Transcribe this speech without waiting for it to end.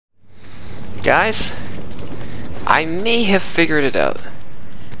Guys, I may have figured it out.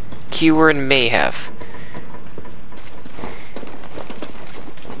 Keyword may have.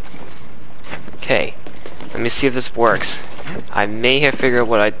 Okay, let me see if this works. I may have figured out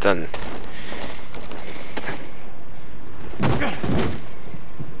what I've done.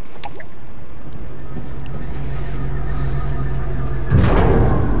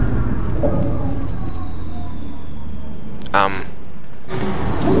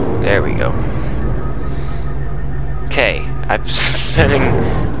 There we go. Okay, I'm spending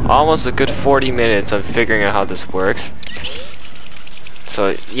almost a good 40 minutes on figuring out how this works.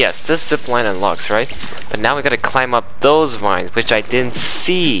 So, yes, this zip line unlocks, right? But now we gotta climb up those vines, which I didn't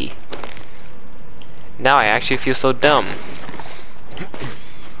see. Now I actually feel so dumb.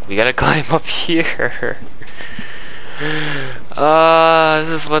 We gotta climb up here.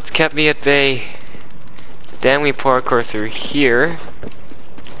 This is what's kept me at bay. Then we parkour through here.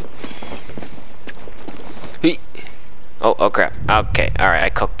 Oh crap. Okay, alright, I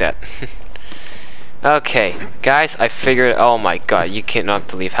cooked that. Okay, guys, I figured. Oh my god, you cannot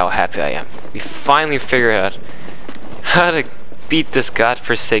believe how happy I am. We finally figured out how to beat this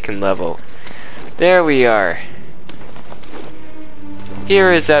godforsaken level. There we are.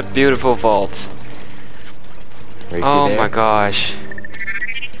 Here is that beautiful vault. Oh my gosh.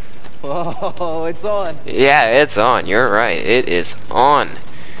 Whoa, it's on. Yeah, it's on. You're right. It is on.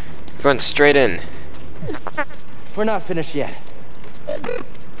 Run straight in. We're not finished yet.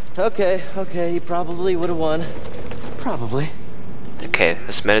 Okay, you probably would have won. Probably. Okay,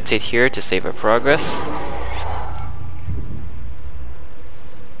 let's meditate here to save our progress.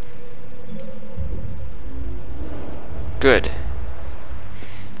 Good.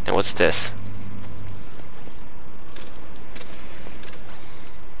 Now what's this?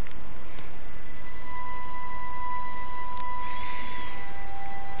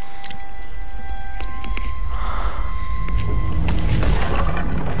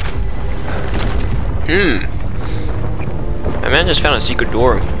 My man just found a secret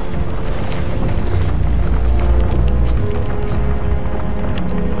door.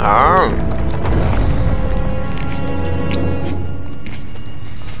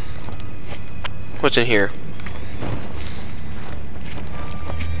 What's in here?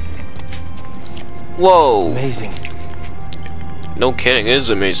 Whoa! Amazing. No kidding, it is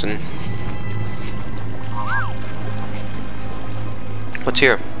amazing. What's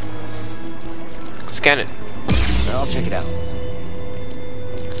here? Scan it. I'll check it out.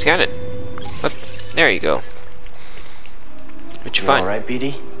 Scan it. What? There you go. What'd you find? Alright,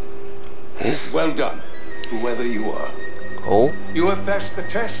 BD? Well done, whoever you are. Oh? You have passed the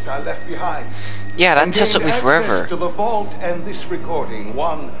test I left behind. Yeah, that and test took me gained forever. access to the vault and this recording,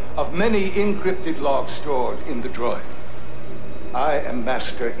 one of many encrypted logs stored in the droid. I am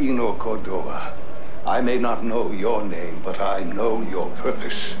Master Eno Cordova. I may not know your name, but I know your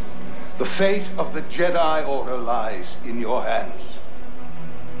purpose. The fate of the Jedi Order lies in your hands.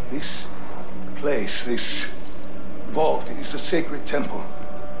 This place, this vault, is a sacred temple,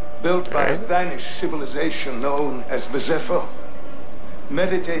 built by a vanished civilization known as the Zepho.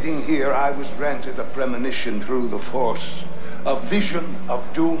 Meditating here, I was granted a premonition through the Force, a vision of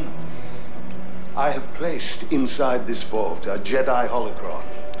doom. I have placed inside this vault a Jedi holocron,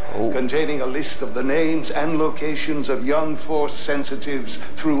 containing a list of the names and locations of young Force sensitives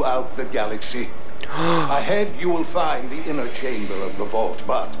throughout the galaxy. Ahead, you will find the inner chamber of the vault,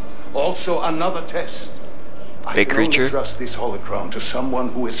 but also another test. Big I can creature. only trust this holocron to someone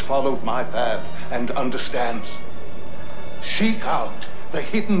who has followed my path and understands. Seek out the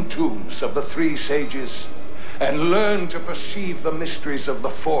hidden tombs of the three sages and learn to perceive the mysteries of the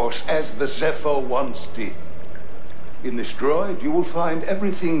Force as the Zepho once did. In this droid, you will find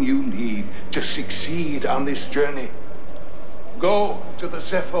everything you need to succeed on this journey. Go to the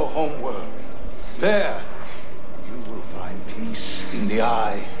Zepho homeworld. There, you will find peace in the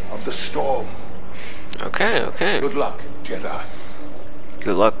eye of the storm. Okay. Good luck, Jedi.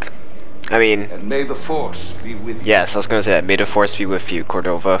 Good luck. I mean, And may the Force be with you. yes, I was gonna say that. May the Force be with you,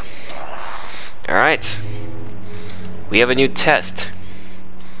 Cordova. Alright. We have a new test.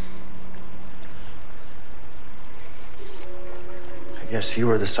 I guess you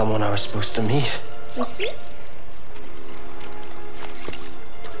were the someone I was supposed to meet.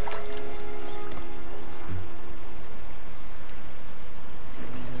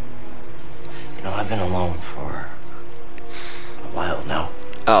 You know, I've been alone for a while now.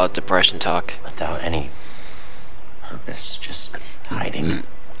 Oh, depression talk. Without any purpose, just hiding.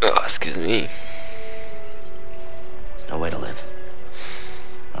 Oh, excuse me. There's no way to live.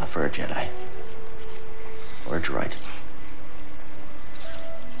 Not for a Jedi. Or a droid.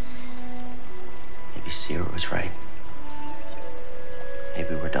 Seer was right.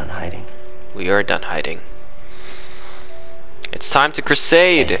 Maybe we're done hiding. We are done hiding. It's time to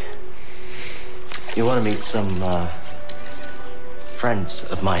crusade! Hey, you want to meet some, friends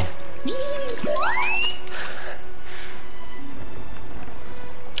of mine?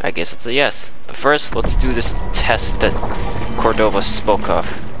 I guess it's a yes. But first, let's do this test that Cordova spoke of.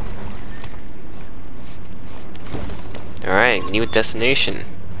 Alright, new destination.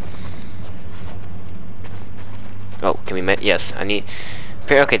 Oh, can we yes, I need...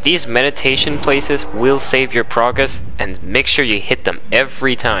 Okay, these meditation places will save your progress, and make sure you hit them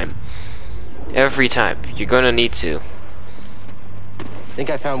every time. Every time. You're gonna need to.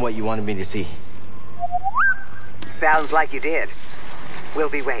 Think I found what you wanted me to see. Sounds like you did. We'll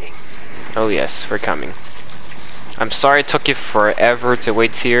be waiting. Oh yes, we're coming. I'm sorry it took you forever to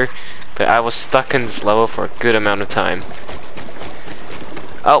wait here, but I was stuck in this level for a good amount of time.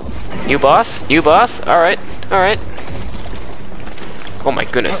 Oh, new boss? New boss? Alright, alright. Oh my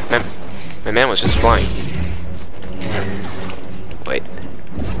goodness, my man was just flying. Wait.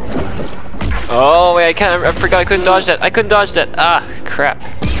 Oh wait, I forgot I couldn't dodge that. I couldn't dodge that. Ah, crap.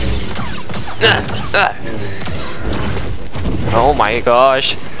 Oh my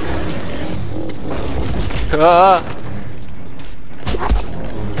gosh.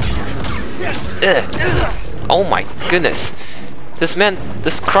 Oh my goodness.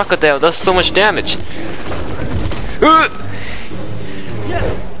 This crocodile does so much damage.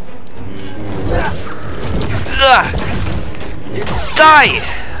 Die!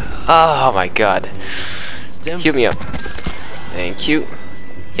 Oh my god. Heal me up. Thank you.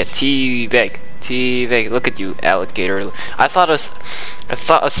 Yeah, teabag. Teabag. Look at you, alligator. I fought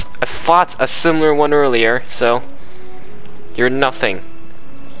a similar one earlier, so you're nothing.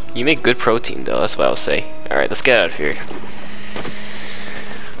 You make good protein though, that's what I'll say. Alright, let's get out of here.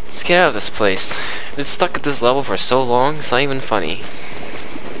 Let's get out of this place. I've been stuck at this level for so long, it's not even funny.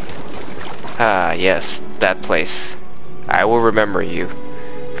 Ah, yes, that place. I will remember you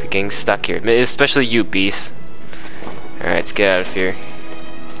for getting stuck here, especially you, beast. Alright, let's get out of here.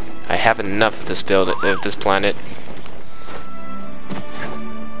 I have enough of this this planet.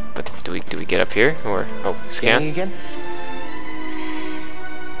 But do we get up here or scan? Again?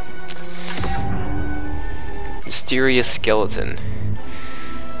 Mysterious skeleton.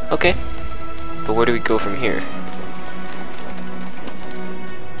 Okay, but where do we go from here?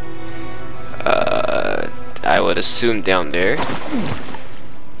 I would assume down there.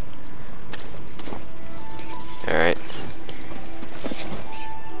 Alright.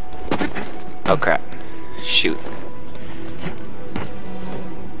 Oh crap. Shoot.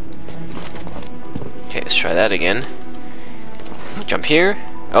 Okay, let's try that again. Jump here.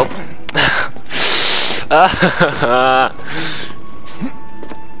 Oh.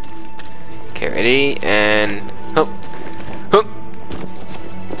 Okay, ready, and hoop. Hoop.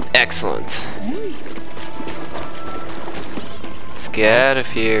 Excellent. Let's get out of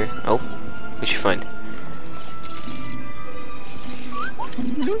here. Oh, what'd you find?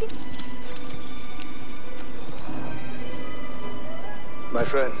 My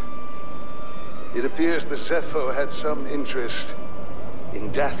friend, it appears the Zepho had some interest in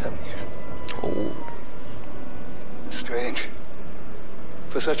Dathomir. Oh. Strange.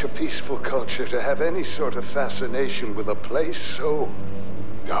 For such a peaceful culture to have any sort of fascination with a place so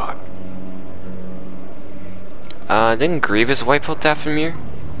dark. Didn't Grievous wipe out Dathomir?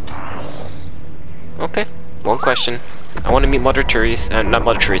 Okay, one question. I want to meet Mother Teresa, not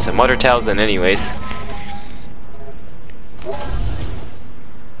Mother Teresa, Mother Talzin anyways.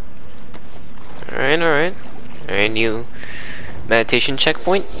 Alright, alright. Alright, new meditation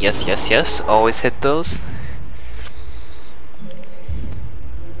checkpoint. Yes, yes, yes. Always hit those.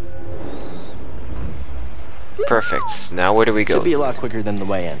 Perfect. Now where do we go? Should be a lot quicker than the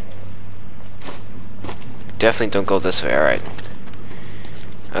way in. Definitely don't go this way, alright.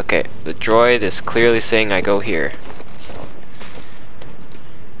 Okay, the droid is clearly saying I go here.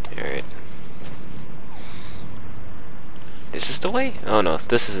 Alright. Is this the way? Oh no,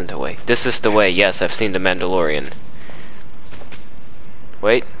 this isn't the way. This is the way. Yes, I've seen the Mandalorian.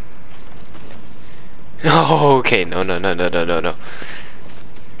 Wait. Oh, okay. No, no, no, no, no, no, no.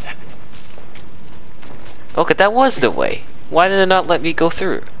 Okay, that was the way. Why did it not let me go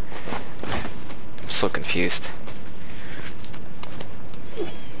through? I'm so confused.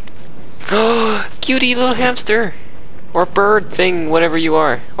 Oh, cutie little hamster! Or bird thing, whatever you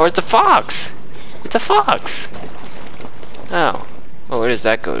are. Or it's a fox! It's a fox! Oh. Well, where does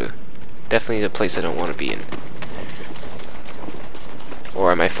that go to? Definitely the place I don't want to be in.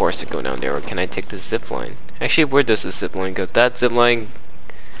 Or am I forced to go down there? Or can I take the zip line? Actually, where does the zip line go? That zip line...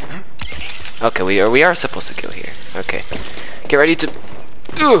 Okay, we are supposed to go here. Okay. Get ready to...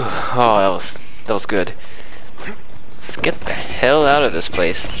 Ooh. Oh, that was good. Let's get the hell out of this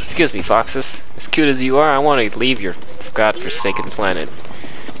place. Excuse me, foxes. As cute as you are, I want to leave your godforsaken planet.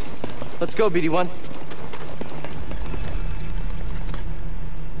 Let's go, BD1.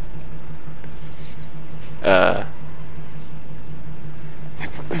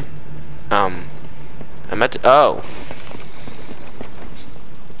 I meant to... Oh.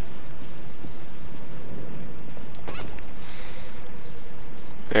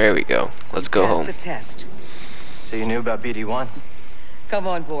 There we go. Let's go Pass home. the test. So you knew about BD1? Come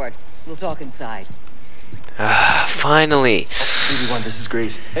on board. We'll talk inside. Ah, finally. BD1, this is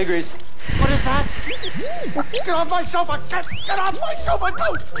Grease. Hey, Grease. What is that? Get off my sofa! Get off my sofa!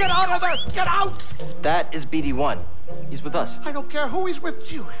 Don't! Get out of there! Get out! That is BD1. He's with us. I don't care who he's with.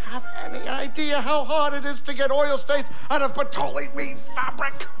 Do you have any idea how hard it is to get oil stains out of petroleum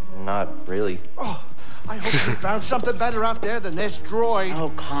fabric? Not really. Oh, I hope you found something better out there than this droid. Oh,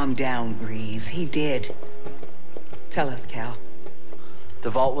 calm down, Breeze. He did. Tell us, Cal. The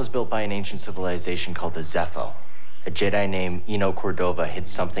vault was built by an ancient civilization called the Zepho. A Jedi named Eno Cordova hid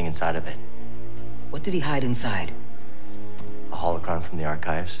something inside of it. What did he hide inside? A holocron from the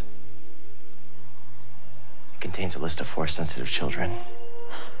archives. It contains a list of Force-sensitive children.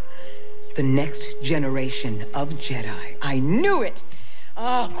 The next generation of Jedi. I knew it!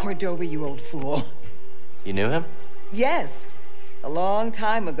 Ah, Cordova, you old fool. You knew him? Yes. A long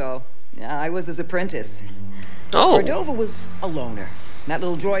time ago. I was his apprentice. Oh. Cordova was a loner. That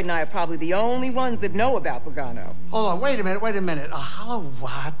little droid and I are probably the only ones that know about Pagano. Hold on, wait a minute. A hollow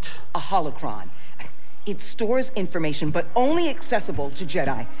what? A holocron. It stores information, but only accessible to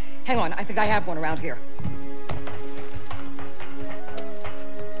Jedi. Hang on, I think I have one around here.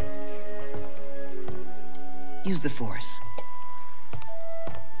 Use the Force.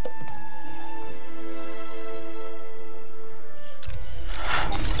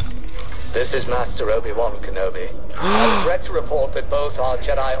 This is Master Obi-Wan Kenobi. I regret to report that both our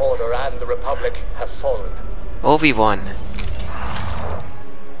Jedi Order and the Republic have fallen. Obi-Wan.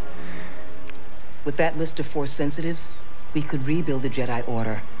 With that list of Force sensitives, we could rebuild the Jedi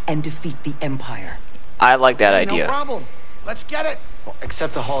Order and defeat the Empire. I like that Hey, idea. No problem. Let's get it. Well,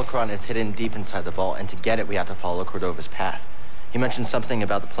 except the holocron is hidden deep inside the vault, and to get it, we have to follow Cordova's path. He mentioned something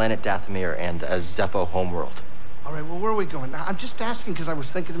about the planet Dathomir and a Zepho homeworld. All right, well, where are we going? Now, I'm just asking because I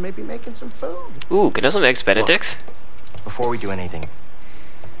was thinking of maybe making some food. Ooh, can I have some eggs Benedicts? Before we do anything,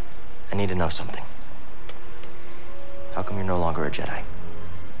 I need to know something. How come you're no longer a Jedi?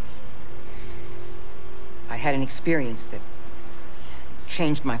 I had an experience that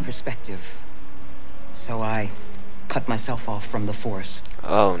changed my perspective. So I cut myself off from the Force.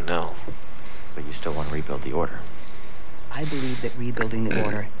 Oh no. But you still want to rebuild the Order. I believe that rebuilding the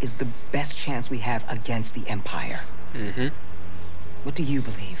Order is the best chance we have against the Empire. Mm-hmm. What do you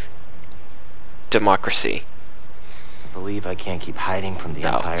believe? Democracy. I believe I can't keep hiding from the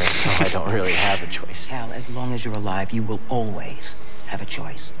No. Empire, so I don't really have a choice. Cal, as long as you're alive, you will always have a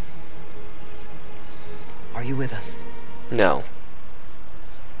choice. Are you with us? No.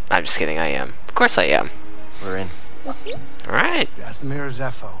 I'm just kidding, I am. Of course I am. We're in. Alright. Dathomir or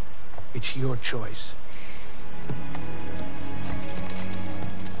Zepho, it's your choice.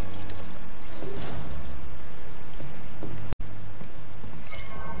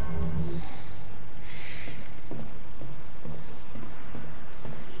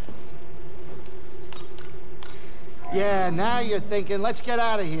 Yeah, now you're thinking, let's get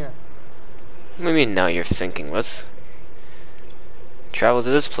out of here. What do you mean now you're thinking? Let's travel to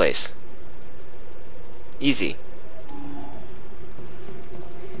this place. Easy.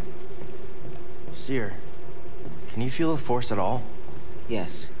 Seer, can you feel the Force at all?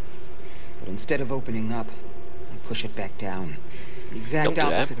 Yes. But instead of opening up, I push it back down. The exact Don't do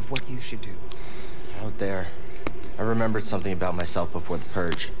that. opposite of what you should do. Out there, I remembered something about myself before the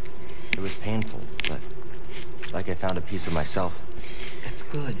Purge. It was painful, but like I found a piece of myself. That's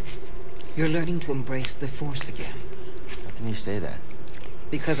good. You're learning to embrace the Force again. How can you say that?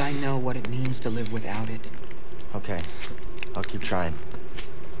 Because I know what it means to live without it. Okay, I'll keep trying.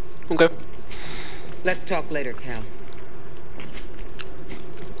 Okay. Let's talk later, Cal.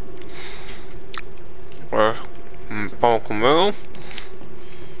 Where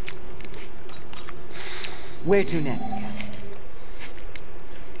to next, Cal?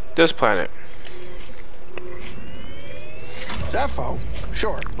 This planet. Zepho?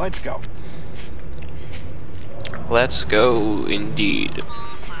 Sure, let's go. Let's go, indeed.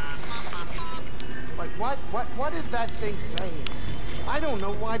 But what is that thing saying? I don't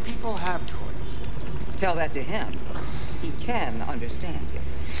know why people have droids. Tell that to him. He can understand you.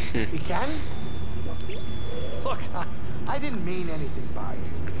 You can? Look, I didn't mean anything by it.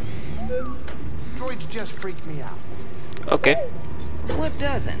 Droids just freak me out. Okay. What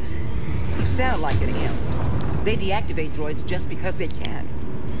doesn't? You sound like an imp. They deactivate droids just because they can.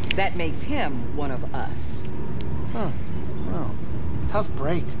 That makes him one of us. Huh. Well, tough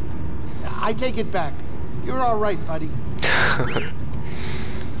break. I take it back. You're all right, buddy.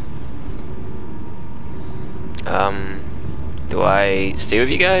 Do I stay with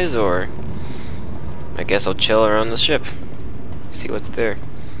you guys, or I guess I'll chill around the ship, see what's there.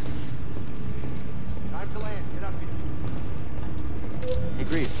 Time to land. Get up here. Hey,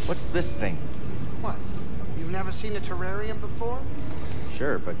 Grease, what's this thing? What? You've never seen a terrarium before?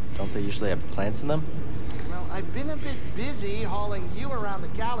 Sure, but don't they usually have plants in them? Well, I've been a bit busy hauling you around the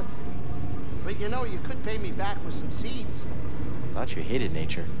galaxy. But you know, you could pay me back with some seeds. Thought you hated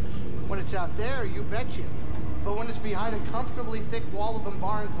nature. When it's out there, you betcha. But when it's behind a comfortably thick wall of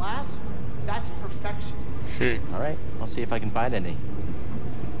embarring glass, that's perfection. All right, I'll see if I can find any.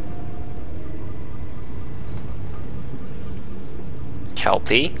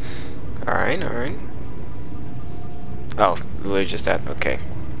 Kelpie. Alright, alright. Oh, literally just that, okay.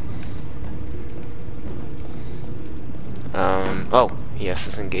 Oh, yes,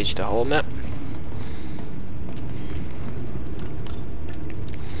 let's engage the whole map.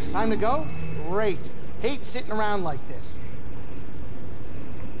 Time to go? Great. Hate sitting around like this.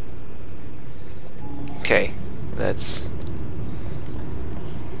 Okay, let's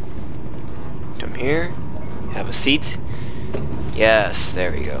come here, have a seat. Yes,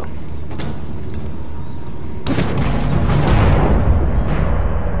 there we go.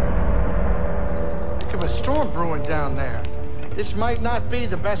 Heck of a storm brewing down there. This might not be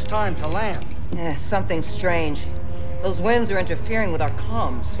the best time to land. Something strange. Those winds are interfering with our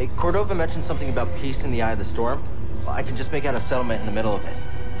comms. Hey, Cordova mentioned something about peace in the eye of the storm. Well, I can just make out a settlement in the middle of it.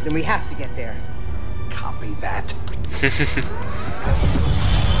 Then we have to get there. Copy that.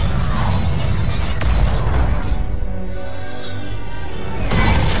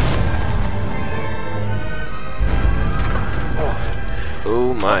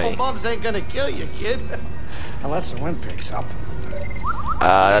 Oh my. Couple bumps ain't gonna kill you, kid. Unless the wind picks up.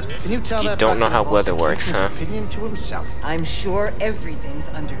 Can you tell that don't know how bucket weather to keep works, his huh? opinion to himself. I'm sure everything's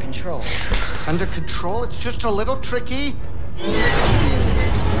under control. It's under control. It's just a little tricky.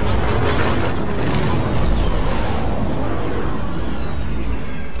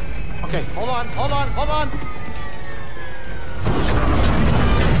 Okay, hold on.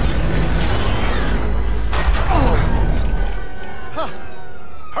 Huh.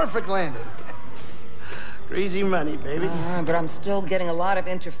 Perfect landing. Easy money, baby. But I'm still getting a lot of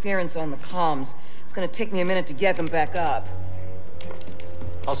interference on the comms. It's gonna take me a minute to get them back up.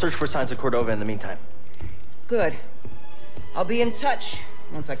 I'll search for signs of Cordova in the meantime. Good. I'll be in touch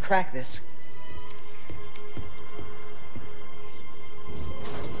once I crack this.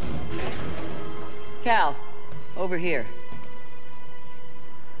 Cal, over here.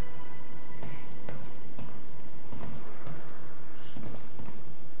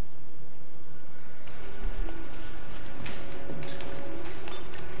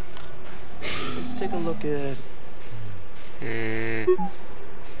 Let's take a look at...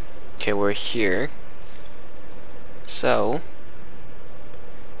 Okay, we're here. So...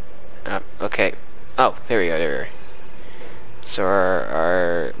 okay. Oh, there we go.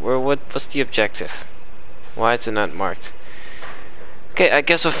 So what's the objective? Why is it not marked? Okay, I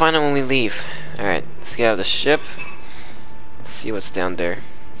guess we'll find it when we leave. Alright, let's get out of the ship. See what's down there.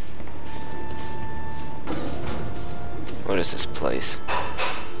 What is this place?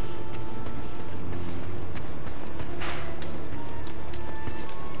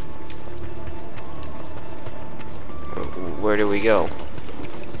 Where do we go?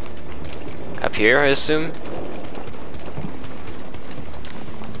 Up here, I assume?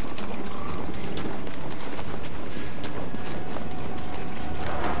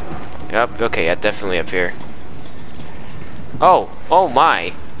 Yep, okay, yeah, definitely up here. Oh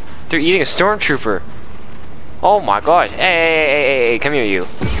my! They're eating a stormtrooper! Oh my god! Hey, come here, you!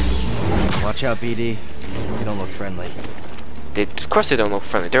 Watch out, BD. You don't look friendly. Of course they don't look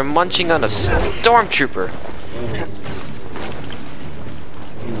friendly. They're munching on a stormtrooper!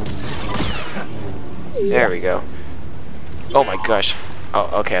 There we go. Oh my gosh.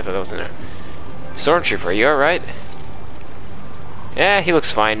 Oh, okay, I thought that was in there. Stormtrooper, are you alright? Yeah, he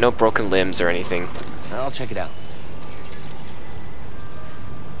looks fine. No broken limbs or anything. I'll check it out.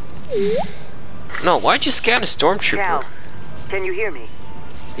 No, why'd you scan a stormtrooper? Cal, can you hear me?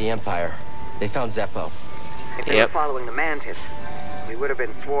 The Empire. They found Zeppo. If they were following the Mantis, we would have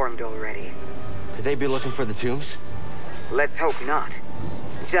been swarmed already. Could they be looking for the tombs? Let's hope not.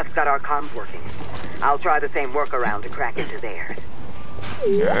 just got our comms working. I'll try the same workaround to crack into theirs.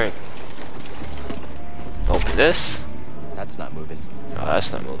 Alright. Open this. That's not moving. Oh,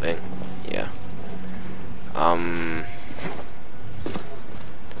 that's not moving. Yeah.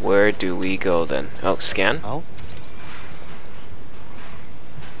 Where do we go then? Oh, scan? Oh?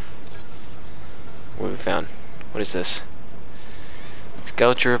 What have we found? What is this?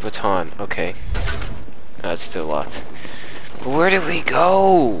 Sculpture baton. Okay. That's still locked. But where did we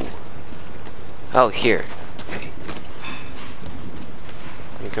go? Oh, here. Okay.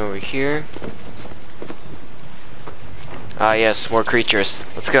 We go over here. Ah, yes, more creatures.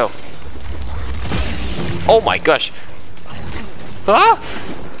 Let's go. Oh my gosh. Ah!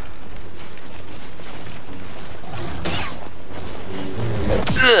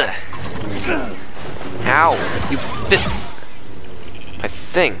 Ugh. Ow! You bit my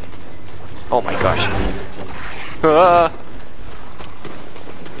thing. Oh my gosh. Ah!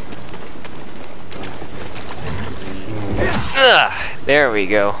 Ugh. There we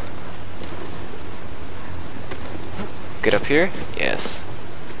go. Get up here? Yes.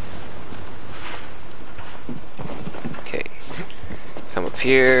 Okay. Come up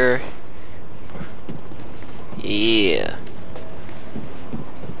here. Yeah.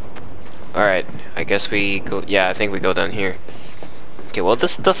 Alright, I guess we go. Yeah, I think we go down here. Okay, well,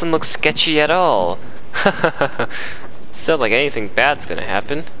 this doesn't look sketchy at all. It's not like anything bad's gonna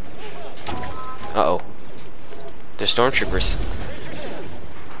happen. Uh oh. They're stormtroopers.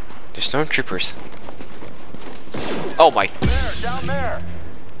 They're stormtroopers. Oh my. There, down there.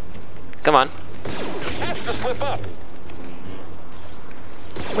 Come on. Have to slip up.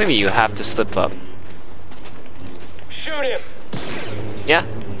 What do you mean you have to slip up? Shoot him. Yeah?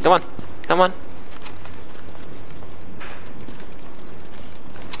 Come on. Come on.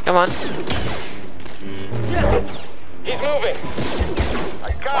 Come on. He's moving.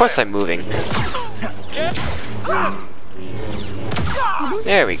 Of course I'm moving. Get.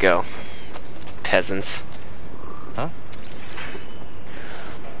 There we go. Peasants. Huh?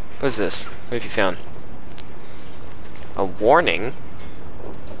 What is this? What have you found? A warning?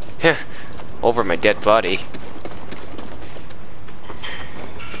 Heh. Over my dead body.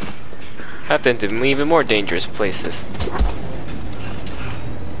 I've been to even more dangerous places.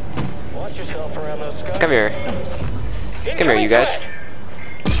 Watch yourself around those guys. Come here. Come here, you guys.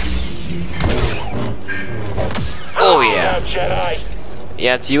 Oh yeah. Jedi.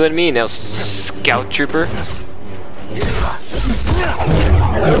 Yeah, it's you and me now, Scout Trooper.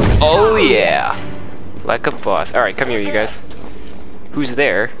 Oh yeah. Like a boss. Alright, come here, you guys. Who's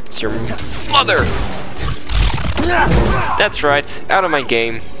there? It's your mother! That's right. Out of my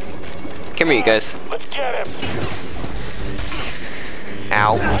game. Come here, you guys. Let's get him.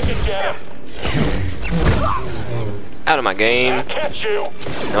 Ow. I can get him. Out of my game. Catch you.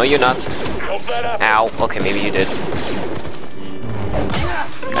 No, you're not. Don't let up. Ow. Okay, maybe you did.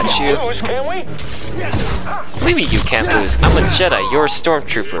 Got you. Lose, can we? What do you mean you can't lose? I'm a Jedi. You're a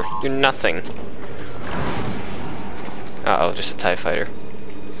stormtrooper. You're nothing. Uh-oh, just a TIE fighter.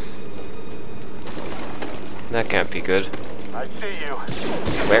 That can't be good. I see you.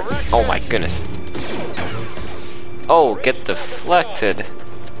 Where? Oh my goodness. Oh, get deflected.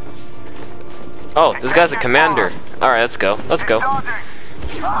 Oh, this guy's a commander. Alright, let's go. Let's go.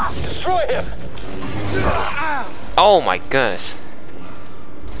 Destroy him. Oh my goodness.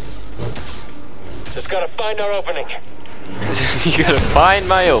 Just gotta find our opening. You gotta find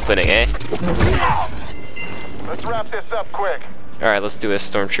my opening, eh? Let's wrap this up quick. Alright, let's do a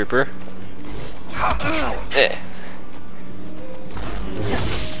stormtrooper. Eh.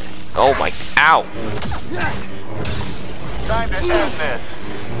 Oh my. Ow! Time to end this.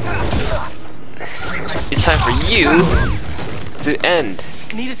 It's time for you to end.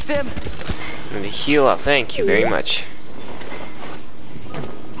 Need a stim? Let me heal up. Thank you very much.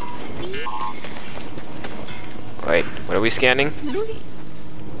 Wait, what are we scanning?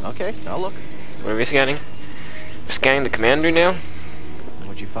 Okay, I'll look. What are we scanning? We're scanning the commander now?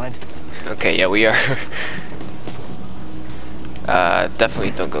 What'd you find? Okay, yeah, we are.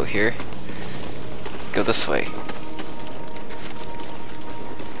 Definitely don't go here. Go this way.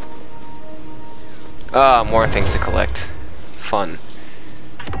 Ah, more things to collect. Fun.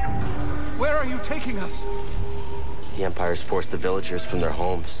 Where are you taking us? The Empire's forced the villagers from their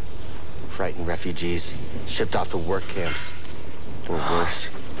homes. Frightened refugees, shipped off to work camps. Or worse.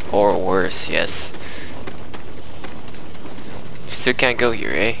 Or worse, yes. You still can't go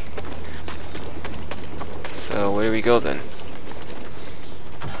here, eh? So, where do we go then?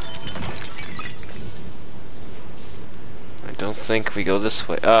 I don't think we go this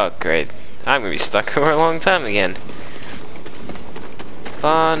way. Oh, great. I'm gonna be stuck for a long time again.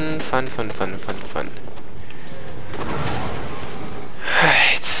 Fun, fun, fun, fun, fun, fun.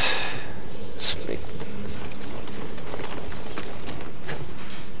 Alright. Let's make...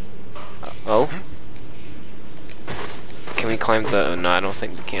 Oh? Can we climb the... No, I don't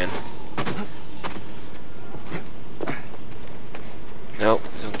think we can. Nope,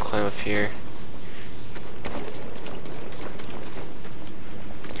 don't climb up here.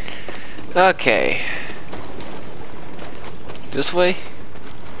 Okay. This way?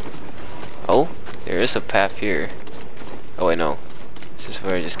 Oh, there is a path here. Oh wait, no. This is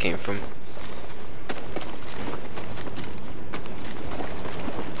where I just came from.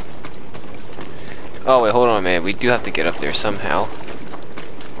 Oh wait, hold on a minute. We do have to get up there somehow.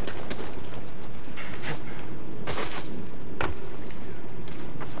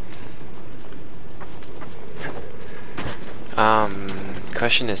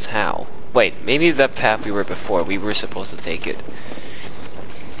 Question is how? Wait, maybe that path we were before, we were supposed to take it.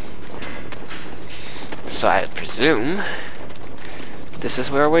 So I presume this is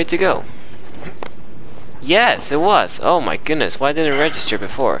our way to go. Yes, it was. Oh my goodness, why didn't it register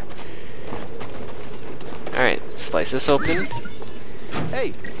before? Alright, slice this open.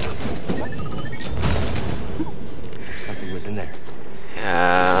 Hey! Something was in there.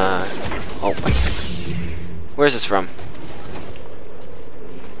 Oh my. Where's this from?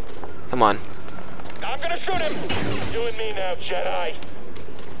 Come on. I'm gonna shoot him! You and me now, Jedi.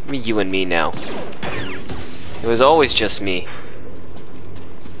 You and me now. It was always just me.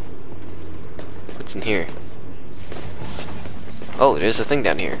 What's in here? Oh, there's a thing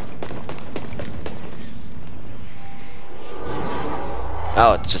down here.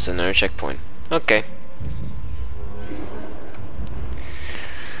 Oh, it's just another checkpoint. Okay.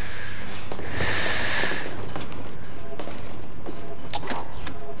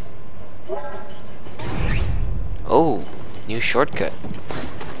 Oh, new shortcut.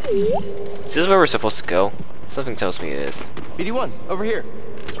 Is this where we're supposed to go? Something tells me it is. BD1, over here.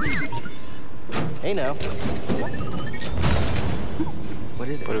 Hey now. What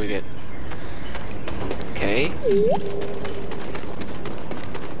is it? What do we get? Okay.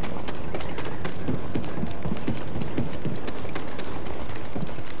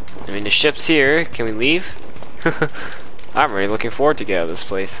 I mean, the ship's here. Can we leave? I'm really looking forward to get out of this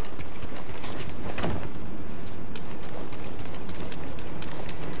place.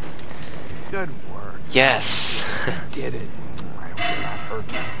 Good work. Yes. Did it. I hope you're not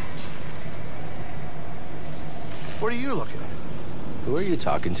hurt. What are you looking at? Who are you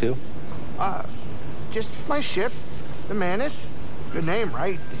talking to? Just my ship, the Manus. Good name,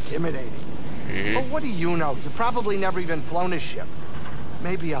 right? Intimidating. But what do you know? You probably never even flown a ship.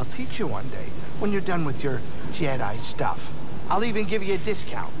 Maybe I'll teach you one day when you're done with your Jedi stuff. I'll even give you a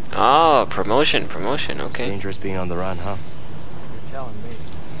discount. Oh, promotion, okay. It's dangerous being on the run, huh? You're telling me.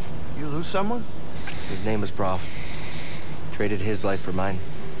 You lose someone? His name was Prof. Traded his life for mine.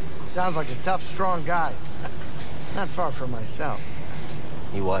 Sounds like a tough, strong guy. Not far from myself.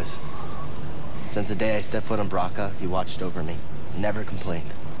 He was. Since the day I stepped foot on Braca, he watched over me. Never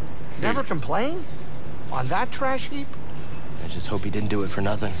complained. Never complain? On that trash heap? I just hope he didn't do it for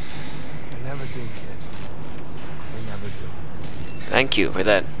nothing. They never do, kid. They never do. Thank you for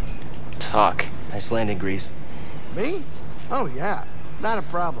that talk. Nice landing, Grease. Me? Oh, yeah. Not a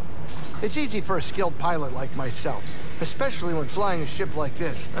problem. It's easy for a skilled pilot like myself, especially when flying a ship like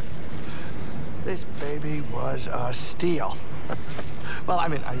this. This baby was a steal. Well, I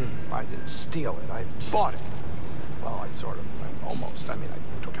mean, I didn't steal it. I bought it. Well, I sort of, almost. I mean,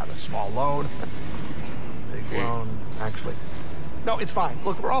 I took out a small loan. Big loan, actually. No, it's fine.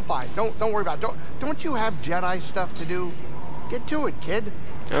 Look, we're all fine. Don't worry about it. Don't you have Jedi stuff to do? Get to it, kid.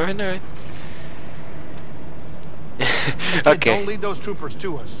 All right. Kid, Okay. don't lead those troopers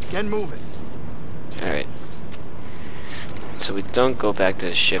to us. Get moving. All right. So we don't go back to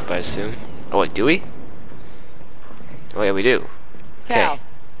the ship, I assume. Oh wait, do we? Oh yeah, we do. Cal, Okay.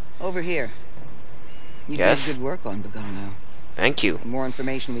 over here. You Yes? did good work on Bogano. Thank you. The more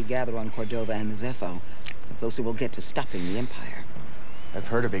information we gather on Cordova and the Zepho, the closer we'll get to stopping the Empire. I've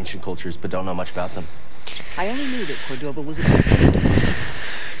heard of ancient cultures, but don't know much about them. I only knew that Cordova was obsessed with the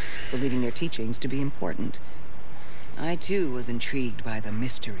Zepho, believing their teachings to be important. I, too, was intrigued by the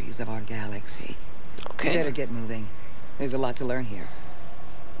mysteries of our galaxy. Okay. You better get moving. There's a lot to learn here.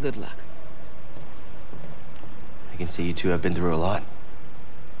 Good luck. I can see you two have been through a lot.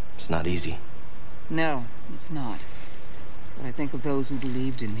 It's not easy. No, it's not. But I think of those who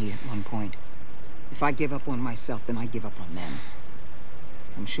believed in me at one point. If I give up on myself, then I give up on them.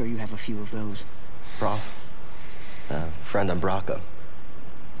 I'm sure you have a few of those. Prof, a friend on Braca.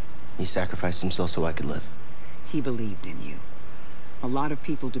 He sacrificed himself so I could live. He believed in you. A lot of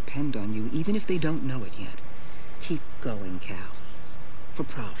people depend on you, even if they don't know it yet. Keep going, Cal. For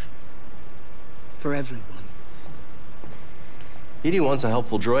Prof. For everyone. BD-1's a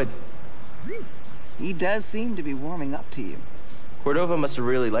helpful droid. He does seem to be warming up to you. Cordova must have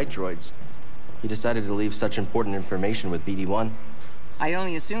really liked droids. He decided to leave such important information with BD-1. I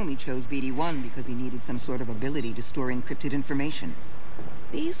only assume he chose BD-1 because he needed some sort of ability to store encrypted information.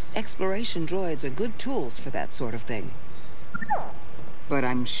 These exploration droids are good tools for that sort of thing. But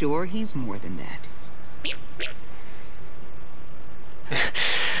I'm sure he's more than that.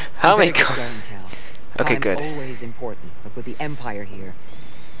 How many? You better get going, Cal. Okay, Time's good. always important, but with the Empire here,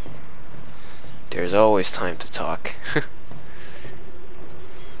 There's always time to talk.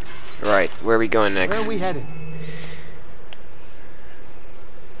 Right, where are we going next? Where are we headed?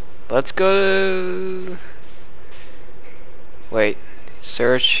 Let's go. Wait,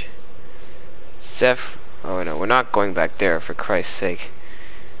 search. Zeph. Oh no, we're not going back there, for Christ's sake.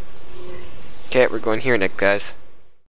 Okay, we're going here next, guys.